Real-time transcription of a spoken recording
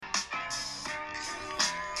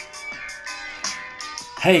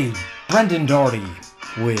Hey, Brendan Doherty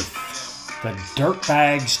with the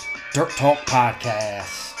Dirtbags Dirt Talk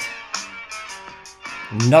Podcast.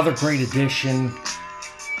 Another great edition.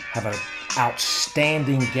 Have an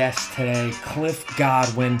outstanding guest today, Cliff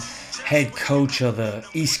Godwin, head coach of the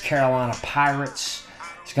East Carolina Pirates.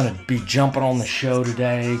 He's going to be jumping on the show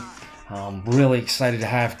today. Really excited to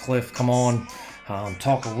have Cliff come on,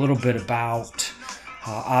 talk a little bit about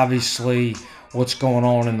obviously what's going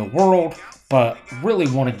on in the world, but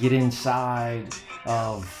really want to get inside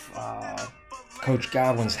of Coach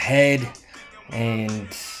Godwin's head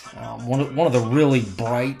and one of the really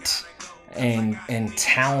bright and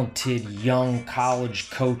talented young college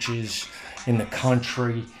coaches in the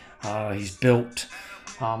country. He's built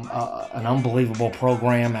an unbelievable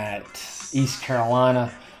program at East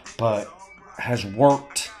Carolina, but has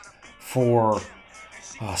worked for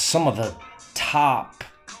some of the top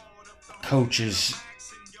coaches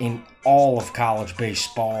in all of college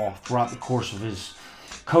baseball throughout the course of his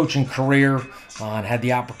coaching career, and had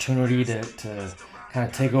the opportunity to kind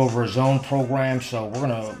of take over his own program. So we're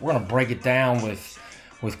gonna break it down with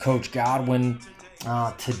Coach Godwin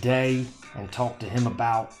today and talk to him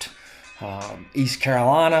about East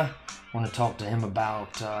Carolina. I want to talk to him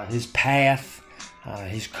about his path,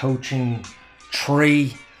 his coaching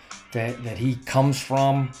tree that he comes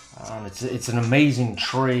from. It's an amazing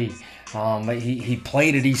tree. He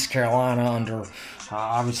played at East Carolina under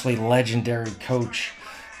obviously legendary coach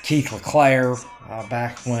Keith LeClair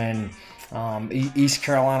back when East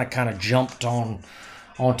Carolina kind of jumped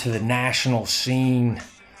onto the national scene.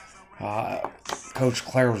 Coach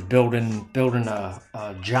LeClair was building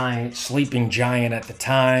a giant, sleeping giant at the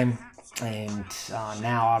time. And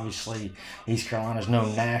now, obviously, East Carolina is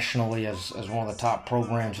known nationally as one of the top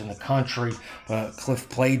programs in the country. But Cliff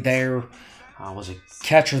played there, was a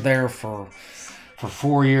catcher there for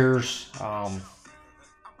 4 years.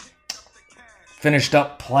 Finished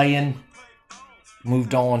up playing,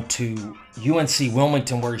 moved on to UNC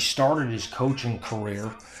Wilmington, where he started his coaching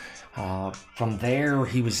career. From there,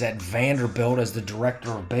 he was at Vanderbilt as the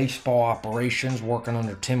director of baseball operations, working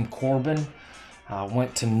under Tim Corbin.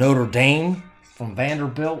 Went to Notre Dame from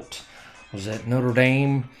Vanderbilt. Was at Notre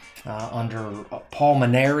Dame under Paul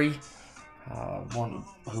Mainieri,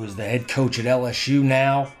 who is the head coach at LSU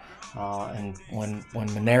now. And when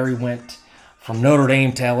Mainieri went from Notre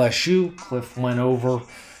Dame to LSU, Cliff went over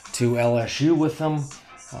to LSU with him.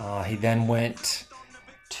 He then went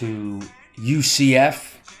to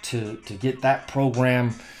UCF to get that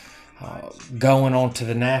program going onto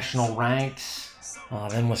the national ranks.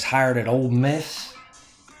 Then was hired at Ole Miss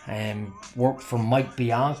and worked for Mike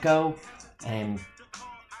Bianco and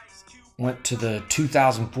went to the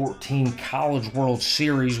 2014 College World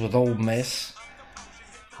Series with Ole Miss.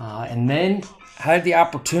 And then had the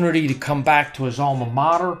opportunity to come back to his alma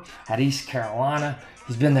mater at East Carolina.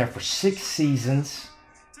 He's been there for 6 seasons,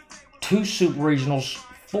 2 Super Regionals,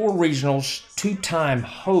 4 Regionals, 2-time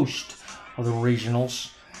host of the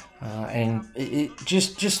Regionals. And it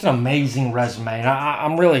just an amazing resume. And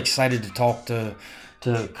I'm really excited to talk to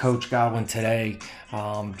Coach Godwin today.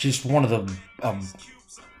 Just one of the,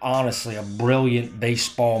 honestly, a brilliant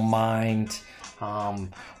baseball mind.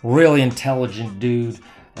 Really intelligent dude.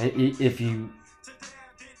 If you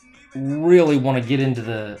really want to get into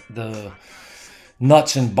the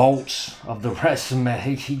nuts and bolts of the resume,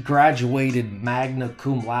 he graduated magna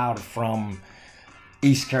cum laude from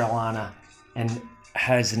East Carolina and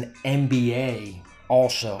has an MBA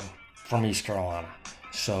also from East Carolina.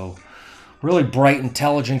 So really bright,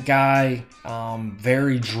 intelligent guy,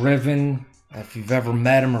 very driven. If you've ever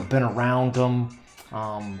met him or been around him,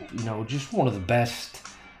 just one of the best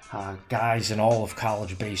guys in all of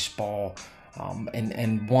college baseball,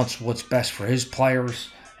 and wants what's best for his players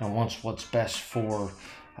and wants what's best for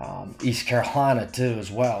East Carolina too as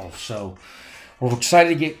well. So we're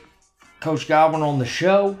excited to get Coach Godwin on the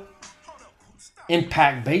show.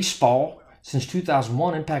 Impact Baseball. Since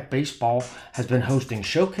 2001, Impact Baseball has been hosting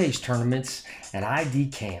showcase tournaments and ID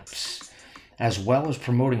camps, as well as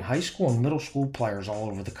promoting high school and middle school players all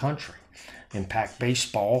over the country. Impact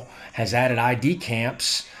Baseball has added ID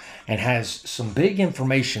camps and has some big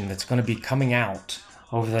information that's going to be coming out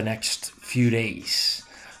over the next few days.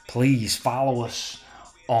 Please follow us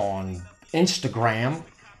on Instagram,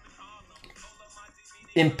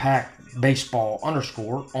 Impact Baseball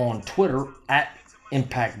 _ on Twitter at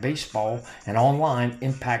Impact Baseball, and online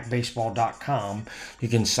impactbaseball.com. You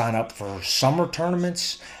can sign up for summer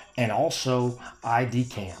tournaments and also ID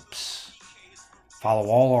camps. Follow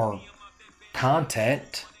all our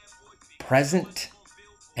content, present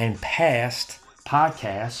and past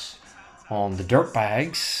podcasts on the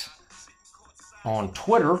Dirtbags on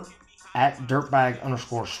Twitter at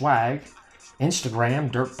dirtbag_swag,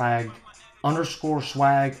 Instagram dirtbag_swag_,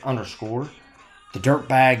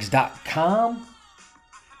 thedirtbags.com,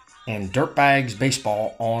 and Dirtbags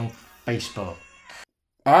Baseball on Facebook.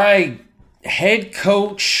 All right, head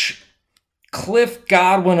coach Cliff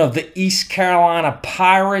Godwin of the East Carolina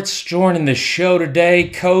Pirates joining the show today.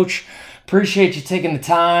 Coach, appreciate you taking the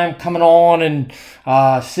time, coming on and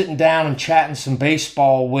sitting down and chatting some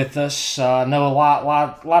baseball with us. I know a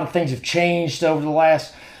lot of things have changed over the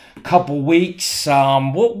last couple weeks.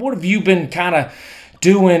 What have you been kind of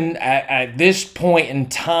doing at this point in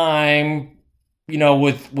time? You know,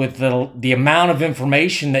 with the amount of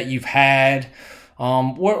information that you've had,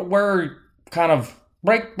 where kind of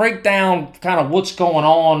break down kind of what's going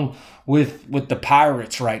on with the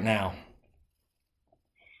Pirates right now.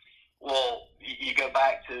 Well, you go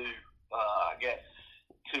back to, I guess,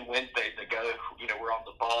 2 Wednesdays ago. You know, we're on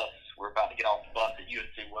the bus. We're about to get off the bus at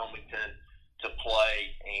UNC Wilmington to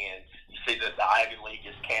play, and you see that the Ivy League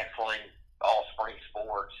is canceling all spring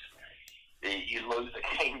sports. You lose a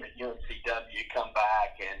game at UNCW, you come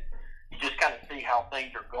back, and you just kind of see how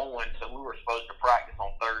things are going. So we were supposed to practice on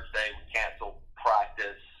Thursday. We canceled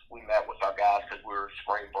practice. We met with our guys because we were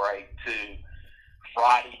spring break.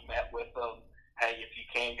 Friday, met with them. Hey, if you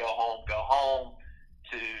can go home, go home.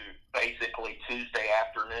 To basically Tuesday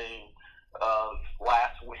afternoon of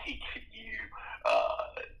last week, you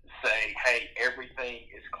say, hey, everything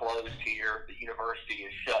is closed here. The university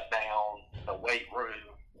is shut down. The weight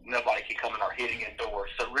room, nobody can come in our hitting indoors.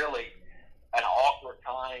 So really an awkward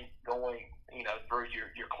time going, through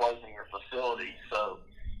your closing your facility. So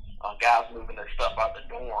guys moving their stuff out the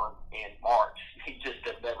dorm in March, you just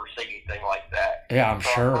have never seen anything like that. Yeah, I'm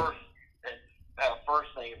sure.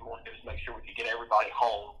 First thing we want to do is make sure we can get everybody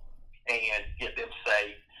home and get them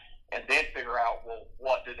safe, and then figure out, well,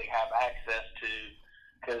 what do they have access to?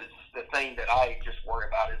 Because the thing that I just worry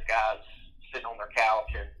about is guys sitting on their couch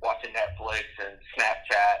and watching Netflix and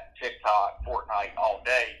Snapchat, TikTok, Fortnite all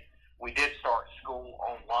day. We did start school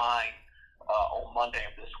online on Monday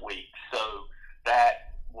of this week, so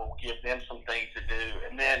that will give them some things to do.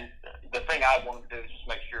 And then the thing I want to do is just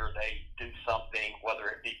make sure they do something, whether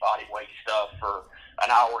it be body weight stuff for an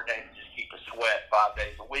hour a day to just keep a sweat 5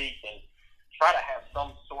 days a week, and try to have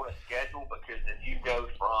some sort of schedule, because if you go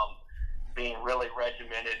from being really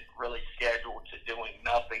regimented, really scheduled, to doing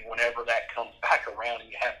nothing whenever that comes back around and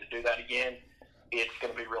you have to do that again, it's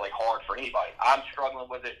going to be really hard for anybody. I'm struggling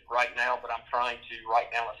with it right now, but I'm trying to write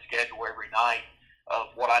down a schedule every night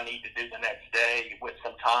of what I need to do the next day with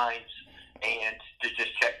some times, and to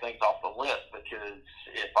just check things off the list, because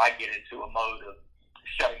if I get into a mode of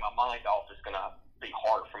shutting my mind off, it's going to be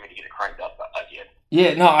hard for me to get it cranked up again.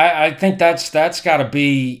 Yeah, no, I think that's got to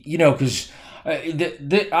be, because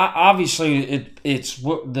obviously it's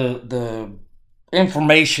the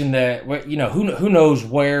information that, who knows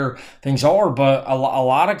where things are, but a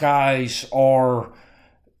lot of guys are,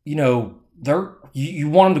 you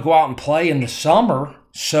want them to go out and play in the summer,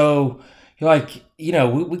 so you're like,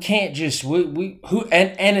 we can't just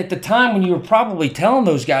and at the time when you were probably telling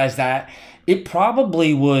those guys that, it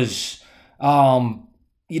probably was,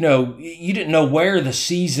 you didn't know where the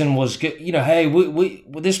season was good. Hey, we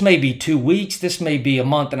this may be 2 weeks, this may be a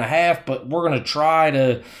month and a half, but we're going to try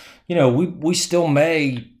to, we still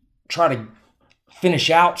may try to finish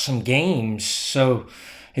out some games. So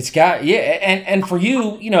it's got, and for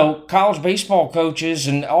you, college baseball coaches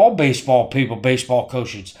and all baseball people, baseball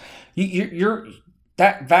coaches, you're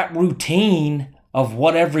that routine of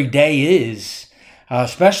what every day is,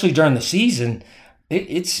 especially during the season,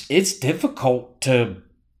 it's difficult to,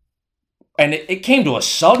 and it came to a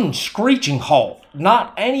sudden screeching halt.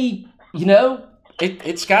 Not any,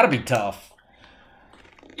 it's got to be tough.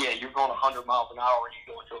 Yeah, you're going 100 miles an hour and you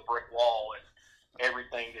go into a brick wall, and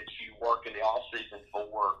everything that you work in the off season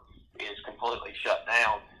for is completely shut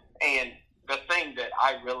down. And the thing that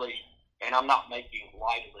and I'm not making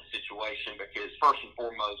light of the situation, because first and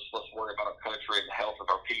foremost, let's worry about our country and the health of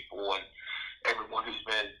our people and everyone who's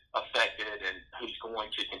been affected and who's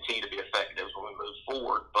going to continue to be affected as we move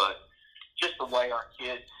forward. But just the way our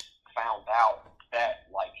kids found out, that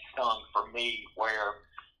stung for me, where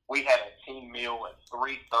we had a team meal at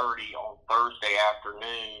 3:30 on Thursday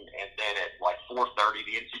afternoon, and then at 4:30,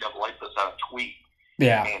 the NCAA puts out a tweet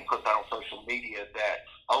and puts out on social media that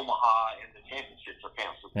Omaha and the championships are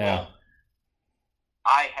canceled. Yeah. Well,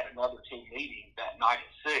 I had another team meeting that night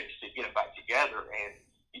at 6 to get them back together, and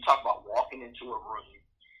you talk about walking into a room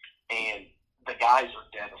and the guys are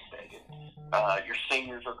devastated. Your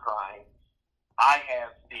seniors are crying. I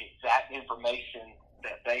have the exact information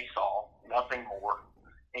that they saw, nothing more.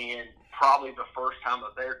 And probably the first time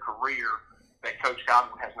of their career that Coach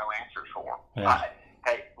Godwin has no answers for. Yeah.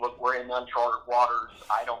 Hey, look, we're in uncharted waters.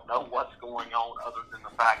 I don't know what's going on other than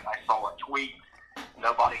the fact I saw a tweet.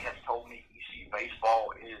 Nobody has told me ECU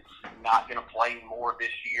baseball is not going to play more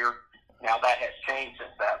this year. Now, that has changed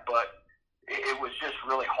since that, but it was just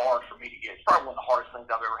really hard for me to get. It's probably one of the hardest things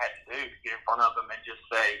I've ever had to do, to get in front of them and just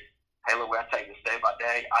say, hey, look, I take this day by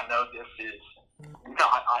day. I know this is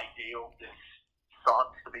not ideal. This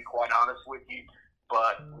sucks, to be quite honest with you,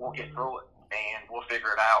 but we'll get through it, and we'll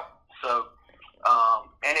figure it out. So,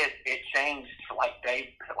 and it changed like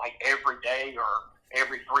every day or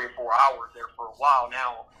every 3 or 4 hours there for a while.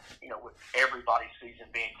 Now, with everybody's season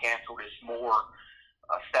being canceled, it's more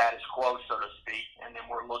status quo, so to speak, and then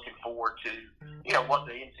we're looking forward to, what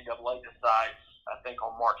the NCAA decides, I think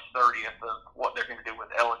on March 30th, of what they're going to do with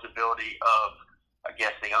eligibility of, I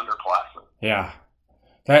guess, the underclassmen. Yeah.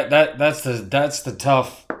 That's the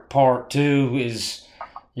tough part too, is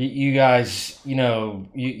you guys,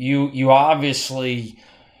 you obviously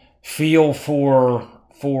feel for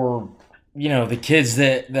the kids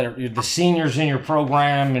that are the seniors in your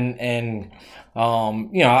program, and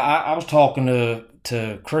I was talking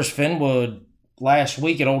to Chris Finwood last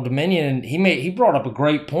week at Old Dominion, and he brought up a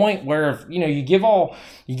great point where if, you give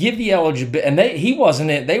the eligibility, and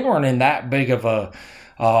they weren't in that big of a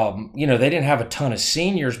they didn't have a ton of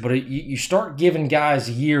seniors, but you start giving guys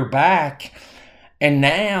a year back, and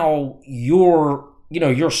now your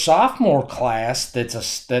sophomore class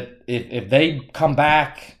that if they come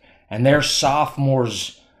back and their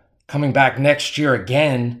sophomores coming back next year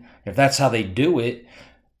again, if that's how they do it,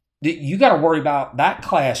 you got to worry about that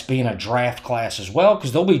class being a draft class as well,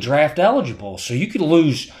 because they'll be draft eligible. So you could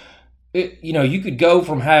lose, you could go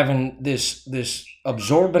from having this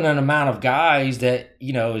absorbent amount of guys that,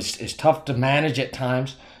 is tough to manage at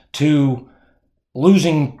times, to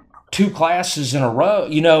losing 2 classes in a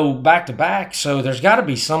row, back to back. So there's got to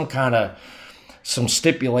be some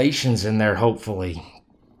stipulations in there, hopefully.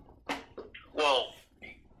 Well,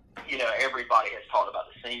 everybody has talked about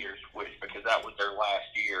the seniors, because that was their last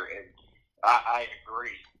year, and I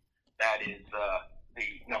agree. That is the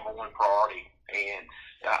number one priority, and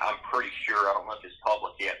I'm pretty sure, I don't know if it's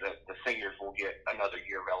public yet, that the seniors will get another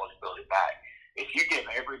year of eligibility back. If you give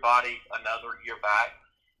everybody another year back,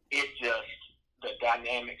 the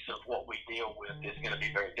dynamics of what we deal with is going to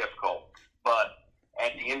be very difficult. But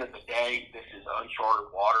at the end of the day, this is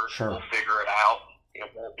uncharted waters. Sure. We'll figure it out. It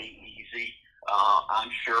won't be easy. I'm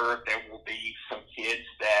sure there will be some kids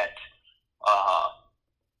that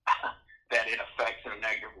that it affects in a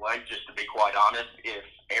negative way, just to be quite honest, if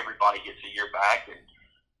everybody gets a year back. And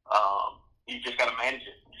you just got to manage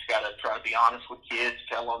it. You just got to try to be honest with kids,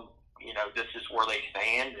 tell them, this is where they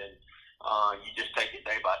stand, and you just take it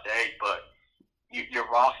day by day. But your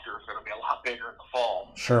roster is going to be a lot bigger in the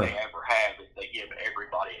fall Sure. than they ever have if they give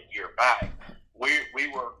everybody a year back. We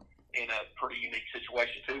were in a pretty unique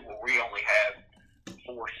situation, too, where we only have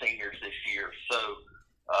 4 seniors this year. So,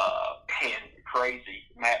 and crazy.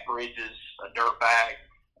 Matt Bridges, a dirtbag,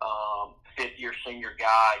 5th-year senior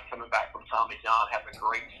guy, coming back from Tommy John, having a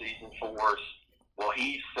great season for us. Well,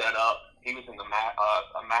 he was in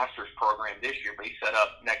a master's program this year, but he set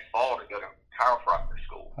up next fall to go to chiropractor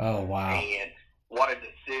school. Oh, wow. And what a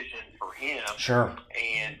decision for him. Sure.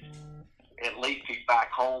 And at least he's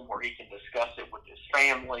back home where he can discuss it with his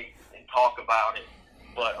family and talk about it.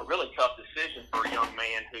 But a really tough decision for a young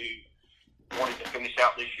man who wanted to finish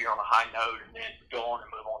out this year on a high note and then go on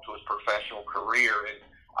and move on to his professional career. And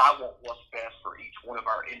I want what's best for each one of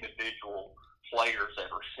our individual players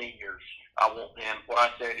that are seniors. I want them, what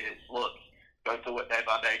I said is, look, go through it day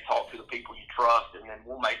by day, talk to the people you trust, and then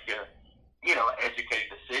we'll make a,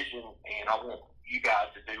 educated decision. And I want you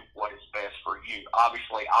guys to do what is best for you.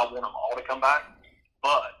 Obviously, I want them all to come back,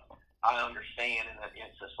 but I understand in an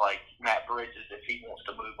instance like Matt Bridges, if he wants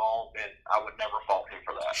to move on, then I would never fault him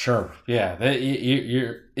for that. Sure, yeah.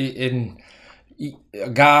 You're in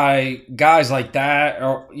guys like that,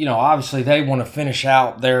 or obviously they want to finish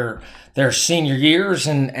out their senior years,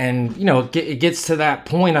 and it gets to that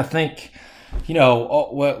point. I think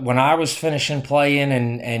when I was finishing playing,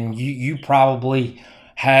 and you probably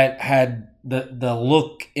had the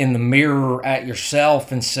look in the mirror at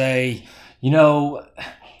yourself and say,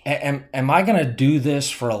 Am I going to do this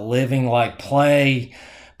for a living, like play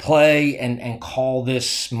and call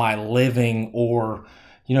this my living? Or,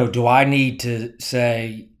 do I need to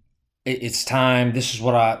say it's time, this is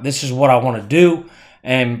what I want to do?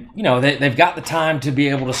 And, they've got the time to be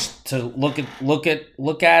able to look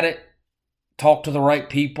at it, talk to the right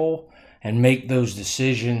people, and make those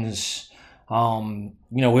decisions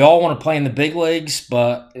We all want to play in the big leagues,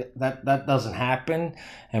 but that doesn't happen.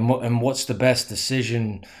 And what's the best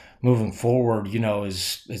decision moving forward?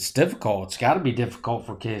 It's difficult. It's got to be difficult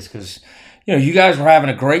for kids because you guys were having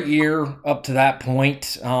a great year up to that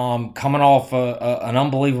point, coming off an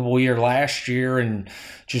unbelievable year last year, and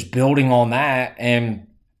just building on that. And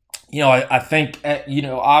I think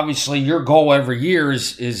obviously your goal every year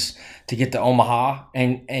is to get to Omaha,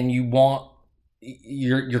 and you want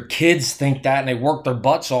your kids think that, and they work their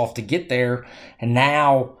butts off to get there, and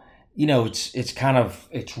now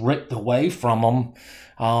it's ripped away from them.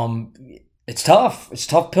 It's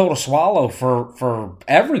tough pill to swallow for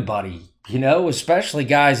everybody, especially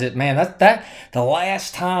guys that the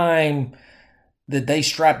last time that they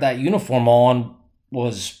strapped that uniform on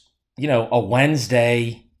was a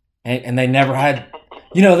Wednesday, and they never had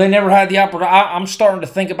the opportunity. I'm starting to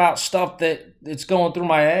think about stuff that's going through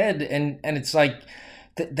my head, and it's like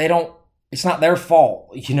they don't. It's not their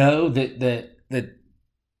fault, that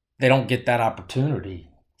they don't get that opportunity.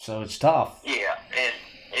 So it's tough. Yeah, and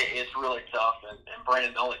it's really tough. And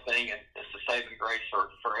Brandon, the only thing, and it's the saving grace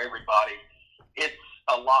for everybody, it's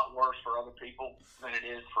a lot worse for other people than it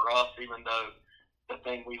is for us, even though the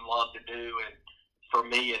thing we love to do. And for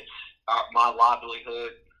me, it's my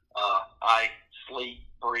livelihood. I sleep,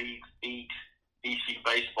 breathe, eat ECU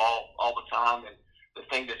baseball all the time. And the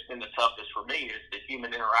thing that's been the toughest for me is the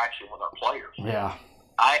human interaction with our players. Yeah.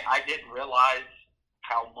 I didn't realize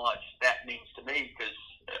how much that means to me because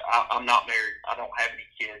I'm not married. I don't have any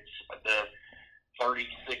kids. The 36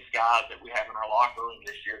 guys that we have in our locker room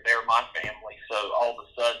this year, they're my family. So all of a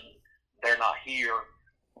sudden, they're not here.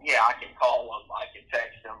 Yeah, I can call them, I can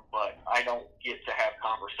text them, but I don't get to have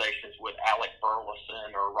conversations with Alec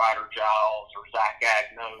Burleson or Ryder Giles or Zach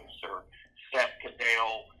Agnos or Seth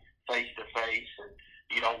Cadell face-to-face, and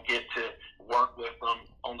you don't get to work with them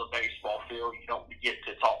on the baseball field. You don't get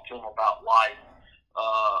to talk to them about life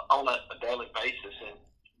on a daily basis, and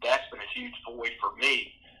that's been a huge void for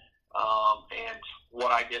me. And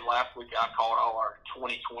what I did last week, I called all our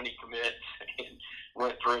 2020 commits and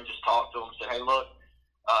went through and just talked to them and said, hey, look,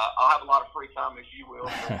 I'll have a lot of free time as you will.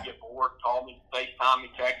 So you get bored, call me, FaceTime me,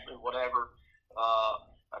 text me, whatever.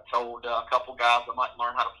 I told a couple guys I might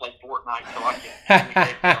learn how to play Fortnite so I can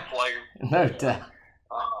communicate with their players. No doubt.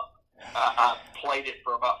 I played it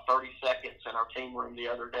for about 30 seconds in our team room the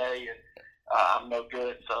other day, and I'm no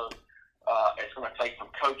good. So it's going to take some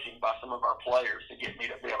coaching by some of our players to get me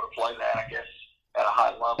to be able to play that, I guess, at a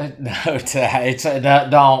high level. No,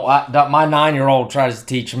 my 9-year-old tries to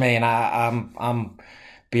teach me, and I'm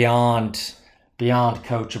beyond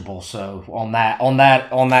coachable. So on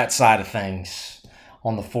that side of things,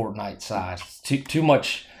 on the Fortnite side, too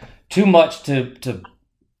much to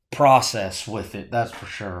process with it. That's for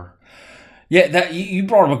sure. Yeah, that you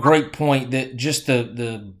brought up a great point. That just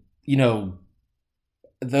the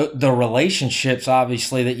relationships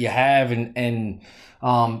obviously that you have, and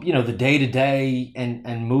the day to day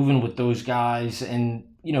and moving with those guys, and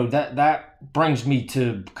that brings me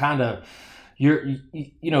to kind of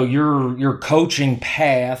your coaching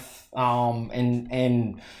path,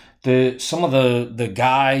 and some of the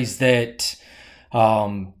guys that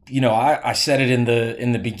I said it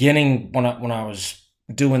in the beginning when I was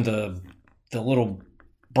doing the little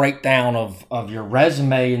breakdown of your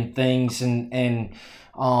resume and things, and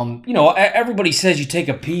everybody says you take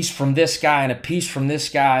a piece from this guy and a piece from this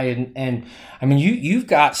guy, and I mean you've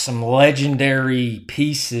got some legendary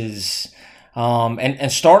pieces,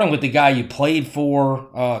 and starting with the guy you played for,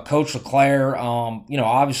 Coach LeClaire,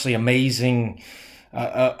 obviously amazing.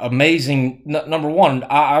 Number one,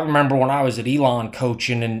 I remember when I was at Elon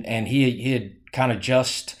coaching, and he had kind of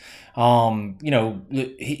just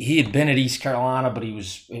he had been at East Carolina, but he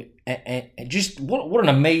was just what an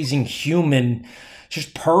amazing human,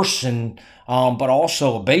 just person, but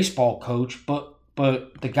also a baseball coach. But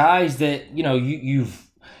the guys that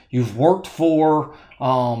you've worked for,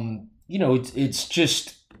 it's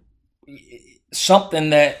just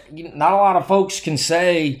something that not a lot of folks can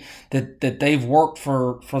say that they've worked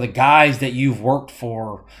for the guys that you've worked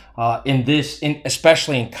for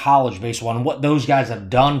especially in college baseball, and what those guys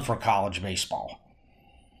have done for college baseball.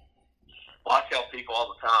 Well, I tell people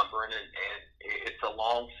all the time, Brennan, and it's a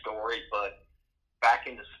long story, but back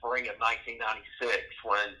in the spring of 1996,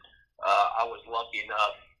 when I was lucky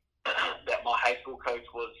enough that my high school coach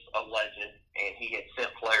was a legend, and he had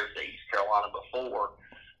sent players to East Carolina before.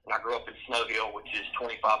 And I grew up in Snow Hill, which is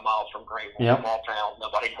 25 miles from Greenville, yep. Small town.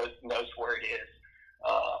 Nobody knows where it is.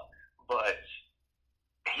 But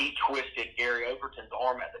he twisted Gary Overton's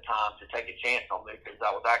arm at the time to take a chance on me because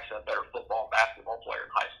I was actually a better football and basketball player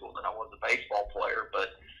in high school than I was a baseball player.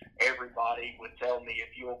 But everybody would tell me,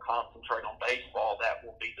 if you'll concentrate on baseball, that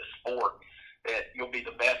will be the sport that you'll be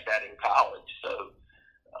the best at in college. So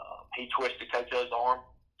he twisted Coach O's arm,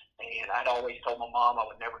 and I'd always told my mom I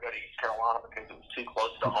would never go to East Carolina because it was too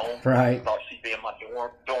close to home. Right. I thought she'd be in my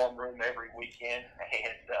dorm room every weekend,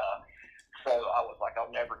 and so I was like,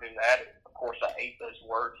 I'll never do that. And of course, I ate those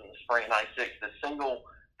words in the spring of '96. The single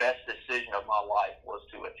best decision of my life was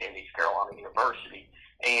to attend East Carolina University.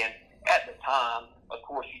 And at the time, of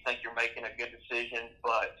course, you think you're making a good decision,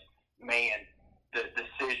 but, man, the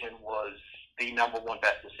decision was the number one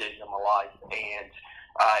best decision of my life. And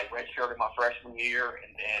I redshirted my freshman year,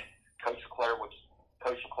 and then Coach LeClair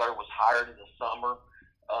was hired in the summer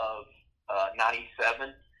of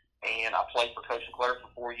 '97, and I played for Coach LeClair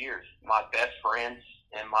for 4 years. My best friends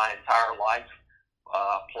in my entire life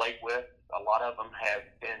played with. A lot of them have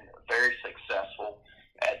been very successful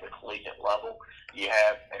at the collegiate level. You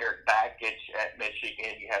have Eric Bakich at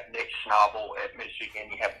Michigan. You have Nick Schnabel at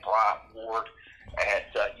Michigan. You have Bryant Ward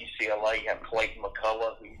at UCLA. You have Clayton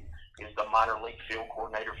McCullough, who is the minor league field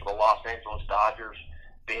coordinator for the Los Angeles Dodgers.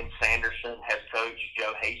 Ben Sanderson has coached.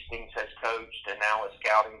 Joe Hastings has coached, and now is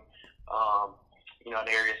scouting, an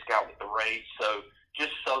area scout with the Rays. So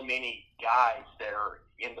just so many guys that are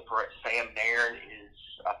in the press. Sam Nairn is,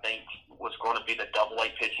 I think, was going to be the AA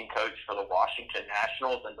pitching coach for the Washington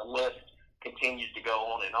Nationals, and the list continues to go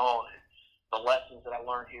on and on. And the lessons that I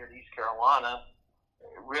learned here at East Carolina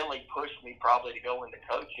really pushed me probably to go into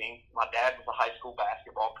coaching. My dad was a high school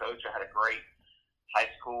basketball coach. I had a great high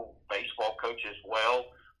school baseball coach as well,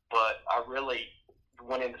 but I really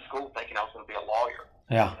went into school thinking I was going to be a lawyer.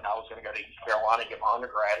 Yeah. And I was going to go to East Carolina, get my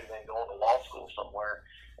undergrad, and then go into law school somewhere.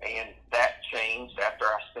 And that changed after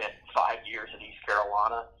I spent 5 years at East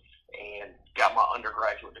Carolina and got my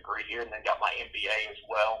undergraduate degree here, and then got my MBA as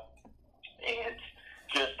well. And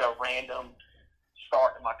just a random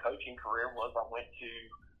start in my coaching career was I went to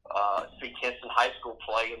see Kinston High School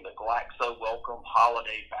play in the Glaxo Welcome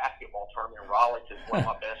Holiday Basketball Tournament in Raleigh, because one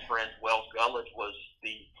of my best friends, Wells Gullidge, was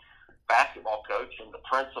the basketball coach, and the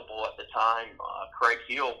principal at the time, Craig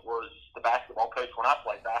Hill, was the basketball coach when I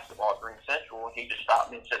played basketball at Green Central, and he just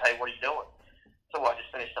stopped me and said, "Hey, what are you doing?" So I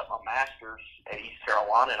just finished up my master's at East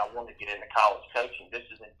Carolina, and I wanted to get into college coaching. This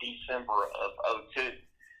is in December of '02.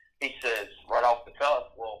 He says, right off the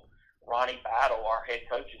cuff, "Well, Ronnie Battle, our head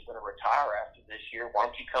coach, is going to retire after this year. Why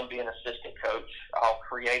don't you come be an assistant coach? I'll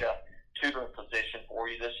create a tutoring position for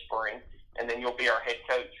you this spring, and then you'll be our head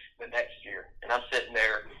coach the next year." And I'm sitting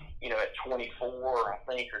there, at 24, I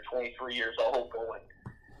think, or 23 years old, going,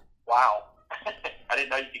 wow. I didn't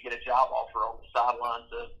know you could get a job offer on the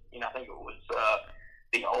sidelines of, I think it was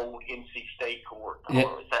the old NC State court. Yeah.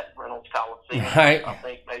 Or was that Reynolds Coliseum? Right. I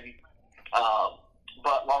think maybe.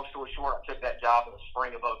 But long story short, I took that job in the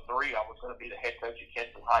spring of '03. I was going to be the head coach at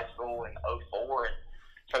Kinston High School in '04, and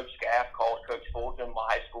Coach Scaff called Coach Fulton, my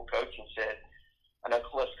high school coach, and said, "I know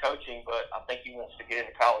Cliff's coaching, but I think he wants to get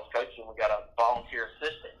into college coaching. We got a volunteer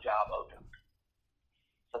assistant job open."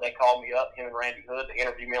 So they called me up, him and Randy Hood, to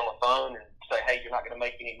interview me on the phone and say, "Hey, you're not going to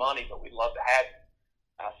make any money, but we'd love to have you."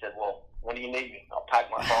 And I said, "Well, when do you need me?" I'll pack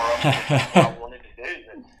my car up and do what I wanted to do.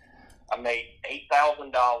 And I made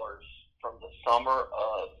 $8,000 from the summer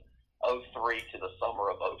of '03 to the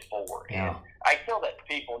summer of '04. Yeah. And I tell that to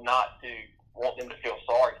people not to want them to feel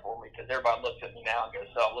sorry for me, because everybody looks at me now and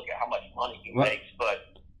goes, "Oh, look at how much money he makes."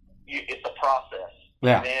 But it's a process.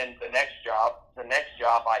 Yeah. And then the next job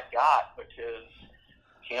I got, because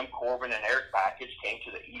Tim Corbin and Eric Bakich came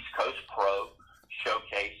to the East Coast Pro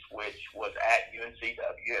Showcase, which was at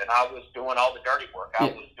UNCW, and I was doing all the dirty work. I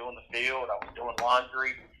was doing the field. I was doing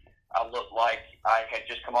laundry. I looked like I had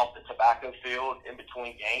just come off the tobacco field in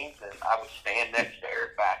between games, and I would stand next to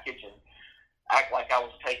Eric Bakich and act like I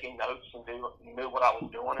was taking notes and knew what I was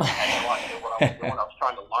doing, and acting like I knew what I was doing. I was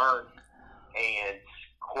trying to learn. And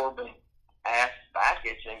Corbin asked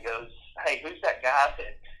Bakich and goes, "Hey, who's that guy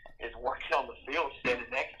that is working on the field standing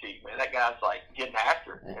next to you, man? That guy's like getting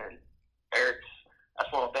after it." And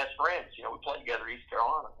that's one of my best friends. We played together at East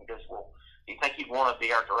Carolina. He goes, "Well, do you think he'd want to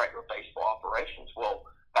be our director of baseball operations?" Well,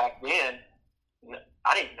 back then,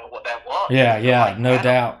 I didn't know what that was. Yeah, no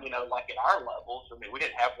doubt. Like at our levels, we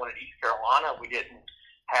didn't have one at East Carolina. We didn't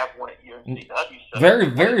have one at UNCW. So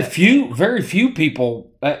very few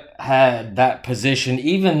people had that position.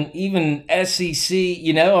 Even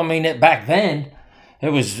SEC. Back then, it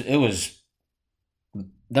was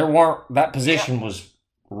that position was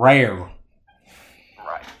rare.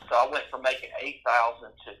 Right. So I went from making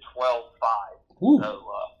 $8,000 to $12,500. So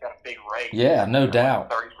got a big raise. Yeah, no doubt.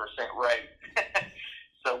 30% raise.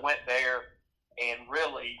 So went there, and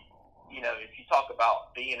really if you talk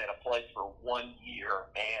about being at a place for 1 year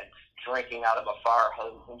and drinking out of a fire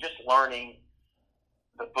hose and just learning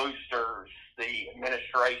the boosters, the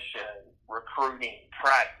administration, recruiting,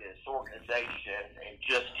 practice, organization, and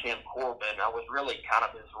just Tim Corbin, I was really kind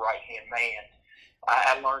of his right-hand man.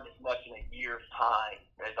 I learned as much in a year's time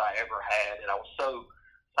as I ever had, and I was so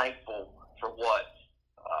thankful for what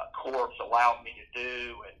Corbs allowed me to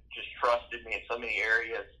do and just trusted me in so many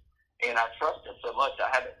areas. And I trust him so much. I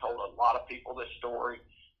haven't told a lot of people this story,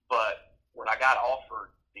 but when I got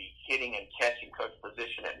offered the hitting and catching coach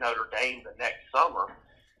position at Notre Dame the next summer,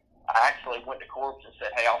 I actually went to Corbs and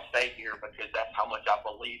said, hey, I'll stay here because that's how much I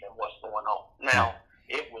believe in what's going on. Now,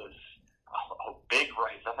 it was a big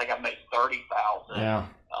raise. I think I made $30,000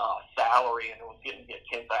 salary and was getting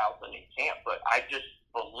 $10,000 in camp, but I just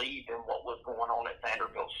believed in what was going on at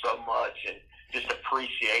Vanderbilt so much and just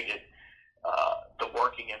appreciated the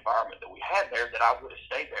working environment that we had there that I would have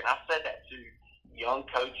stayed there. And I said that to young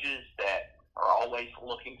coaches that are always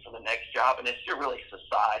looking for the next job, and it's just really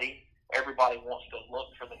society. Everybody wants to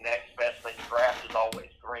look for the next best thing. Grass is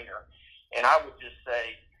always greener. And I would just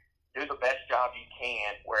say, do the best job you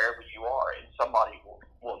can wherever you are, and somebody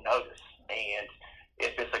will notice. And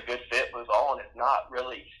if it's a good fit, move on. If not,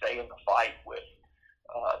 really stay in the fight with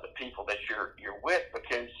the people that you're with,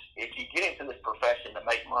 because if you get into this profession to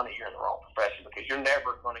make money, you're in the wrong profession, because you're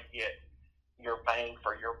never going to get your bang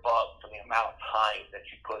for your buck for the amount of time that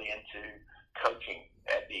you put into coaching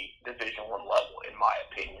at the Division I level, in my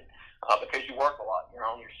opinion, because you work a lot. You're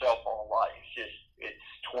on your cell phone a lot. It's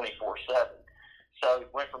 24/7. So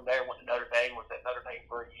went from there, went to Notre Dame, was at Notre Dame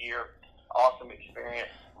for a year. Awesome experience,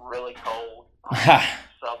 really cold.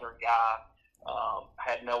 Southern guy.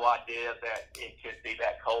 Had no idea that it could be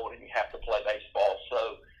that cold and you have to play baseball.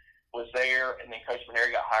 So was there, and then Coach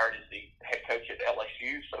Maneri got hired as the head coach at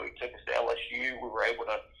LSU. So he took us to LSU. We were able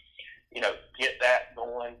to, get that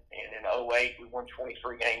going. And in 2008, we won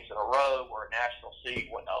 23 games in a row. We're a national seed.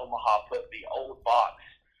 Went to Omaha, put the old box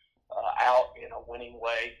out in a winning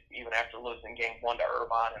way, even after losing game 1 to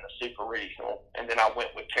Irvine in the Super Regional. And then I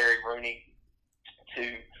went with Terry Rooney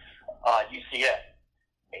to UCF.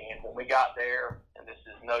 And when we got there, and this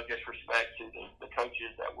is no disrespect to the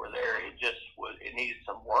coaches that were there, it needed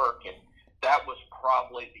some work. And that was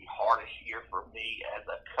probably the hardest year for me as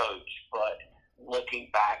a coach. But looking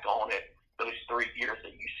back on it, those 3 years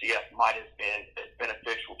at UCF might have been as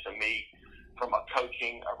beneficial to me from a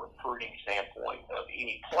coaching, a recruiting standpoint of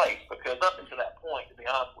any place. Because up until that point, to be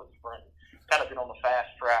honest with you, Brendan, kind of been on the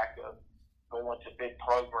fast track of going to big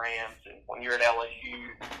programs. And when you're at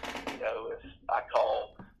LSU, if I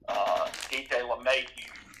call DJ LeMahieu,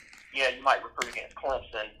 you might recruit against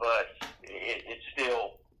Clemson, but it's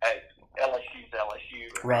still LSU's LSU.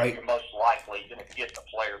 Right. You're most likely going to get the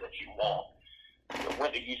player that you want. I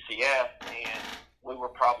went to UCF, and we were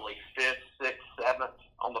probably 5th, 6th, 7th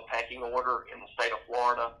on the pecking order in the state of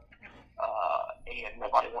Florida, and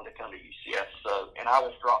nobody wanted to come to UCF. And I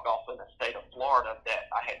was dropped off in the state of Florida that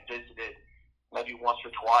I had visited maybe once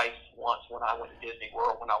or twice, once when I went to Disney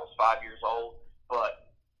World when I was 5 years old, but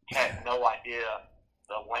had no idea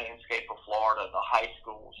the landscape of Florida, the high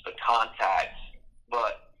schools, the contacts.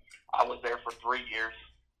 But I was there for 3 years.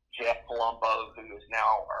 Jeff Colombo, who is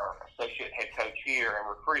now our associate head coach here and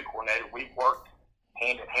recruiting coordinator, we worked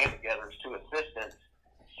hand in hand together as 2 assistants.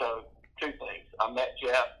 So 2 things. I met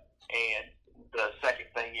Jeff, and the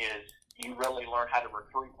second thing is you really learn how to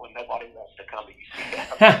recruit when nobody wants to come to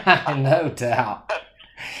UCF. No doubt.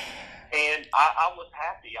 And I was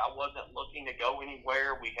happy. I wasn't looking to go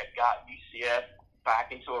anywhere. We had got UCF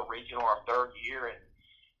back into a regional our 3rd year, and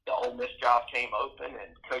the Ole Miss job came open,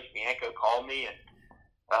 and Coach Bianco called me, and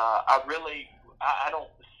I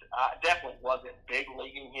definitely wasn't big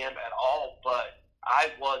leaguing him at all, but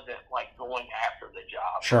I wasn't like going after the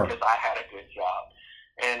job. Sure. Because I had a good job.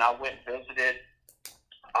 And I went and visited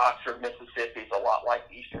Oxford, Mississippi. Is a lot like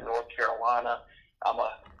Eastern North Carolina. I'm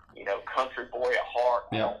a country boy at heart.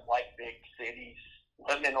 Yeah. I don't like big cities.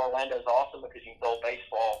 Living in Orlando is awesome because you can throw a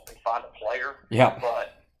baseball and find a player. Yeah.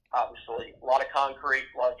 But obviously, a lot of concrete,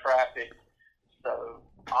 a lot of traffic. So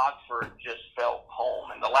Oxford just felt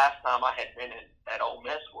home. And the last time I had been at Ole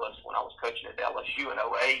Miss was when I was coaching at LSU in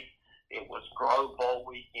 2008. It was Grove Bowl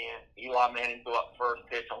weekend. Eli Manning threw up first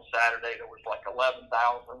pitch on Saturday. There was like 11,000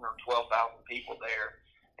 or 12,000 people there.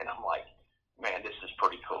 And I'm like, man, this is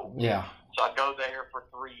pretty cool. Yeah. So I go there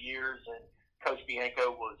for 3 years, and Coach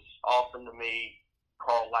Bianco was awesome to me.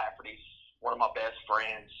 Carl Lafferty's one of my best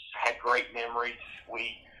friends. Had great memories.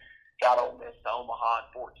 We got Ole Miss to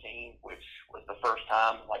Omaha in 2014, which was the first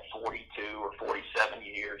time in like 42 or 47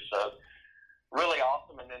 years. So really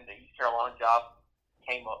awesome. And then the East Carolina job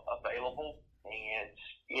came available. And,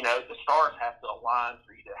 the stars have to align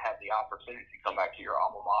for you to have the opportunity to come back to your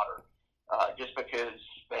alma mater. Just because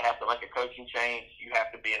they have to make a coaching change, you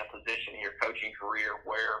have to be in a position in your coaching career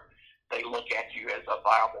where they look at you as a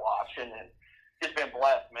viable option. And just been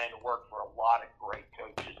blessed, man, to work for a lot of great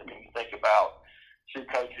coaches. I mean, you think about two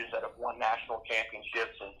coaches that have won national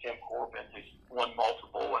championships, and Tim Corbin, who's won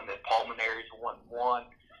multiple, and then Paul Mainieri's won one.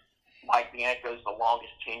 Mike Bianco is the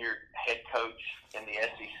longest tenured head coach in the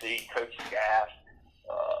SEC, Coach Gaff.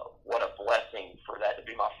 What a blessing for that to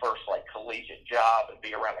be my first collegiate job and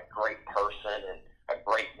be around a great person and a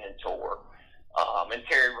great mentor. And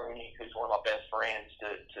Terry Rooney, who's one of my best friends,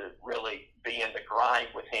 to really be in the grind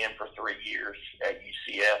with him for 3 years at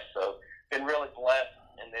UCF. So been really blessed.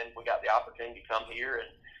 And then we got the opportunity to come here, and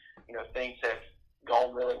things have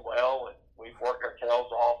gone really well, and we've worked our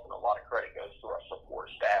tails off. And a lot of credit goes to our support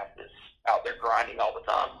staff that's out there grinding all the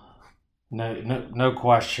time. No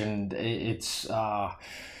question. It's a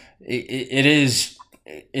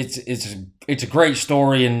great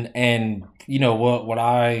story, and what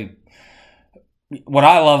I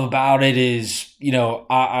love about it is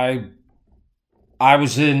I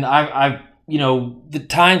was in the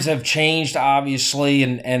times have changed obviously,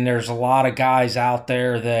 and there's a lot of guys out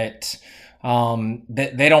there that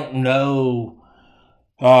they don't know.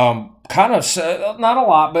 Kind of, not a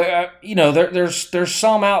lot, but there's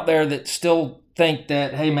some out there that still think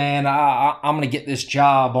that, hey man, I'm gonna get this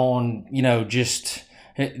job on just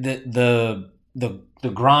the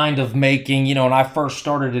grind of making. When I first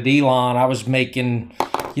started at Elon, I was making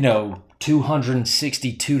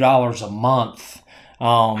 $262 a month,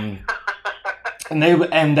 and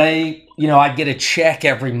they I'd get a check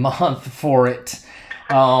every month for it.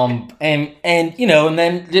 And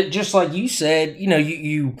then just like you said,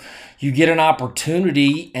 you get an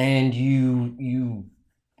opportunity and you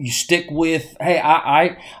stick with, hey,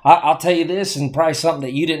 I'll tell you this, and probably something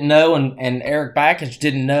that you didn't know and Eric Bakich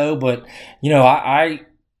didn't know, but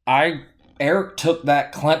Eric took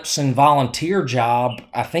that Clemson volunteer job.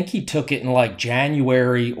 I think he took it in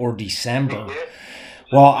January or December.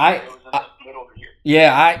 Well,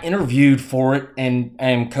 I interviewed for it,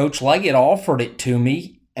 and Coach Leggett offered it to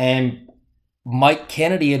me, and Mike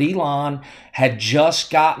Kennedy at Elon had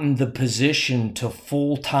just gotten the position to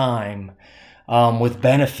full-time with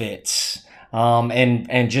benefits.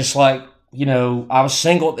 And just I was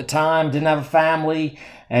single at the time, didn't have a family,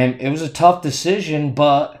 and it was a tough decision,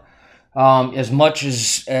 but as much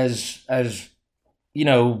as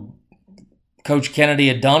Coach Kennedy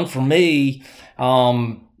had done for me,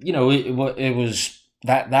 it was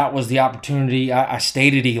that was the opportunity. I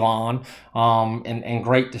stayed at Elon, and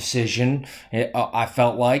great decision. I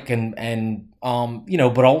felt like,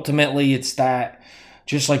 but ultimately it's that,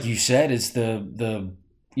 just like you said, it's the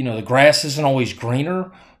grass isn't always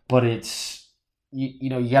greener, but it's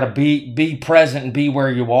you got to be present and be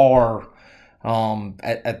where you are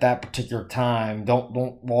at that particular time.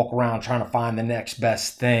 Don't walk around trying to find the next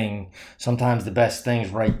best thing. Sometimes the best thing's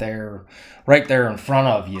right there in front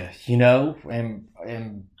of you, and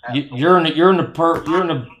you're in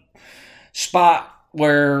the spot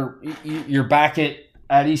where you're back at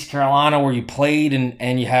East Carolina where you played,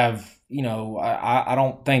 and you have, I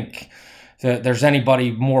don't think that there's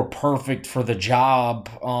anybody more perfect for the job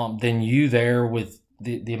than you there, with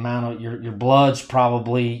the amount of your blood's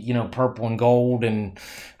probably purple and gold, and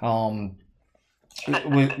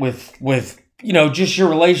with just your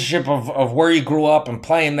relationship of where you grew up and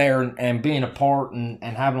playing there and being a part and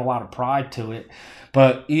having a lot of pride to it.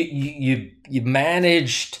 But you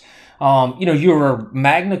managed, you were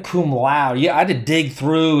magna cum laude. Yeah, I had to dig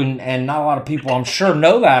through, and not a lot of people, I'm sure,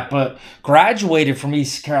 know that, but graduated from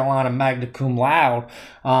East Carolina magna cum laude.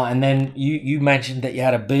 And then you mentioned that you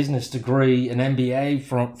had a business degree, an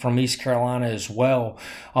MBA from East Carolina as well.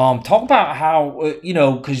 Talk about how,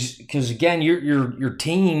 because again, your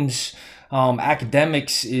team's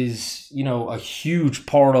academics is, a huge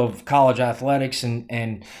part of college athletics,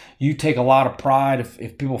 and you take a lot of pride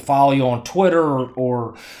if people follow you on Twitter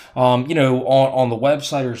or on the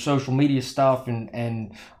website or social media stuff,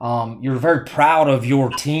 and you're very proud of your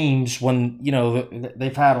teams when,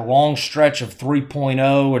 they've had a long stretch of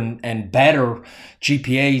 3.0 and better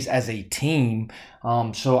GPAs as a team.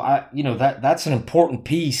 So that's an important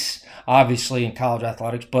piece, obviously, in college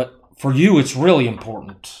athletics, but for you, it's really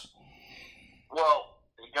important. Well,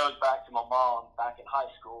 it goes back to my mom back in high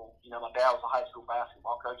school. My dad was a high school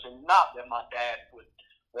basketball coach, and not that my dad would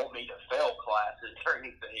want me to fail classes or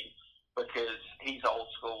anything, because he's old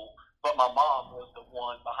school, but my mom was the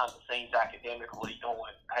one behind the scenes academically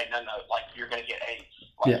going, hey, no, you're going to get A's.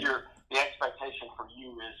 The expectation for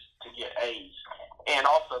you is to get A's. And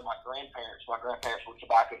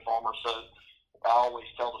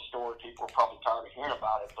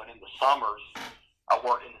summers, I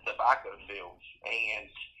worked in the tobacco fields, and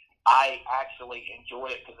I actually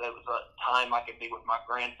enjoyed it because it was a time I could be with my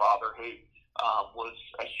grandfather, who was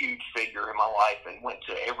a huge figure in my life and went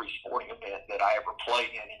to every sporting event that I ever played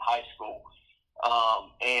in high school.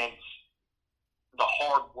 And the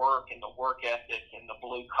hard work and the work ethic and the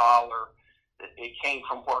blue collar, it came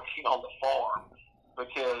from working on the farm,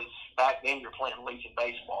 because back then you're playing Legion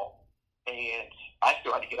baseball, and I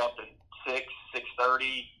still had to get up at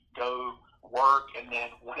 6:30, go work, and then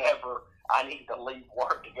whenever I needed to leave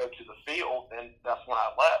work to go to the field, then that's when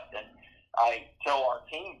I left. And I tell our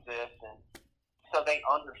teams this, and so they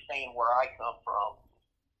understand where I come from.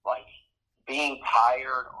 Like, being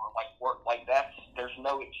tired or like work, like there's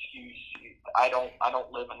no excuse. I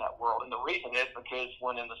don't live in that world. And the reason is because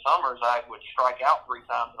when in the summers I would strike out 3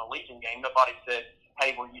 times in a Legion game, nobody said,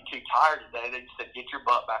 "Hey, were you too tired today?" They just said, "Get your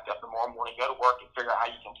butt back up tomorrow morning, go to work, and figure out how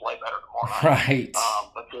you can play better tomorrow night." Right.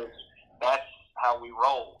 Because that's how we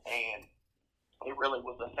roll. And it really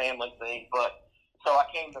was a family thing. But so I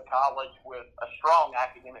came to college with a strong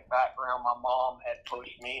academic background. My mom had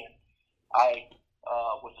pushed me, and I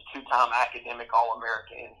was a 2-time academic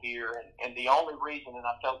All-American here. And the only reason, and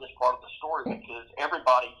I tell this part of the story, because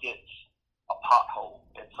everybody hits a pothole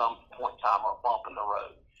at some point in time, or a bump in the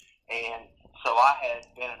road. And so I had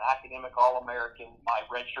been an academic All-American my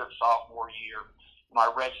redshirt sophomore year. My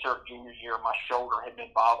redshirt junior year, my shoulder had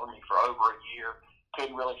been bothering me for over a year.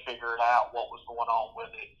 Couldn't really figure it out, what was going on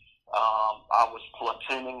with it. I was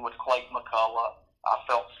platooning with Clayton McCullough. I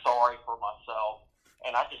felt sorry for myself,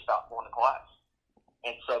 and I just stopped going to class.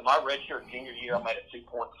 And so my redshirt junior year, I made a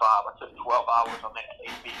 2.5. I took 12 hours. I made an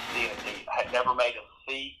A, B, C, and D. I had never made a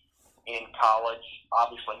C in college,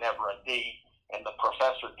 obviously never a D. And the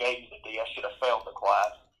professor gave me the D. I should have failed the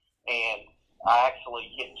class. And I actually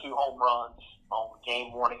hit 2 home runs on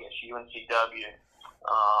game 1 against UNCW,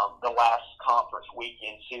 the last conference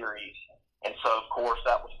weekend series. And so, of course,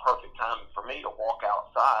 that was perfect timing for me to walk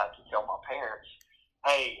outside to tell my parents,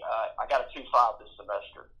 "Hey, I got a 2.5 this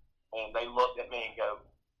semester." And they looked at me and go,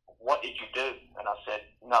 "What did you do?" And I said,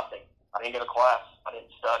 "Nothing. I didn't go to class. I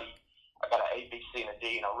didn't study. I got an A, B, C, and a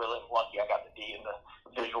D, and I really am lucky I got the D in the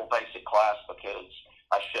visual basic class because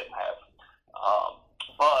I shouldn't have."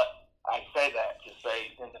 But I say that to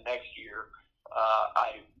say in the next year,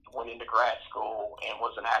 I went into grad school and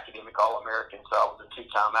was an academic All-American. So I was a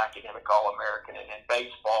 2-time academic All-American. And in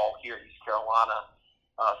baseball here in East Carolina,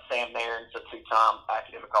 Sam Nairn's a 2-time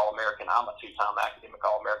academic All-American. I'm a 2-time academic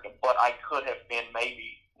All-American. But I could have been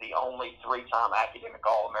maybe the only 3-time academic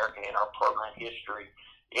All-American in our program history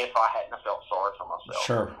if I hadn't have felt sorry for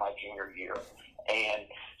myself in my junior year. And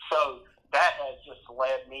so that has just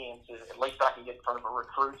led me into, at least I can get in front of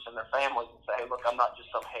recruits and their families and say, "Hey, look, I'm not just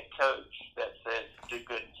some head coach that says do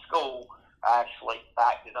good in school. I actually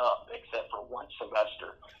backed it up, except for 1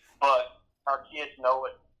 semester." But our kids know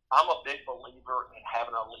it. I'm a big believer in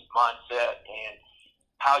having an elite mindset, and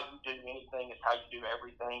how you do anything is how you do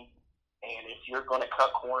everything. And if you're going to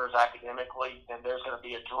cut corners academically, then there's going to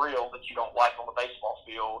be a drill that you don't like on the baseball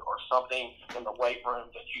field, or something in the weight room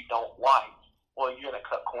that you don't like. Well, you're going to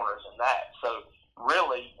cut corners in that. So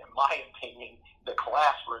really, in my opinion, the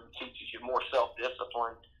classroom teaches you more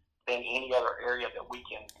self-discipline than any other area that we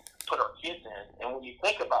can put our kids in. And when you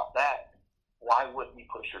think about that, why wouldn't you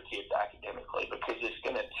push your kids academically? Because it's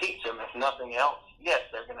going to teach them, if nothing else, yes,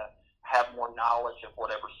 they're going to have more knowledge of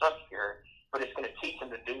whatever subject area, but it's going to teach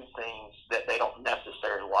them to do things that they don't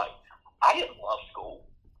necessarily like. I didn't love school.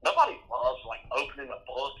 Nobody loves like opening a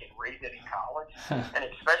book and reading it in college, and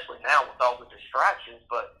especially now with all the distractions.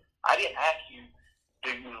 But I didn't ask you, do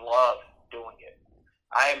you love doing it?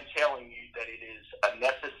 I am telling you that it is a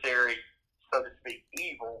necessary, so to speak,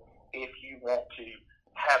 evil if you want to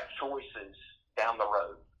have choices down the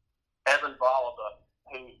road. Evan Volova,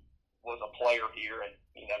 who was a player here and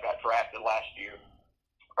got drafted last year,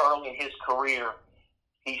 early in his career,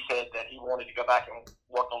 he said that he wanted to go back and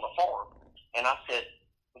work on the farm. And I said,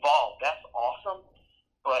 "Vol, that's awesome,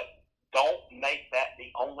 but don't make that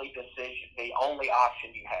the only decision, the only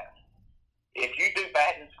option you have. If you do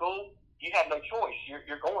bad in school, you have no choice.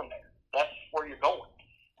 You're going there. That's where you're going.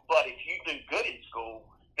 But if you do good in school,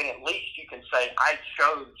 then at least you can say, I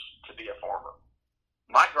chose to be a farmer.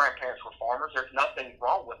 My grandparents were farmers. There's nothing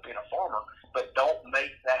wrong with being a farmer, but don't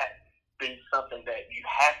make that be something that you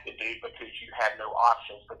have to do because you have no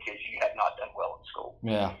options because you have not done well in school."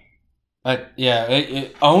 Yeah.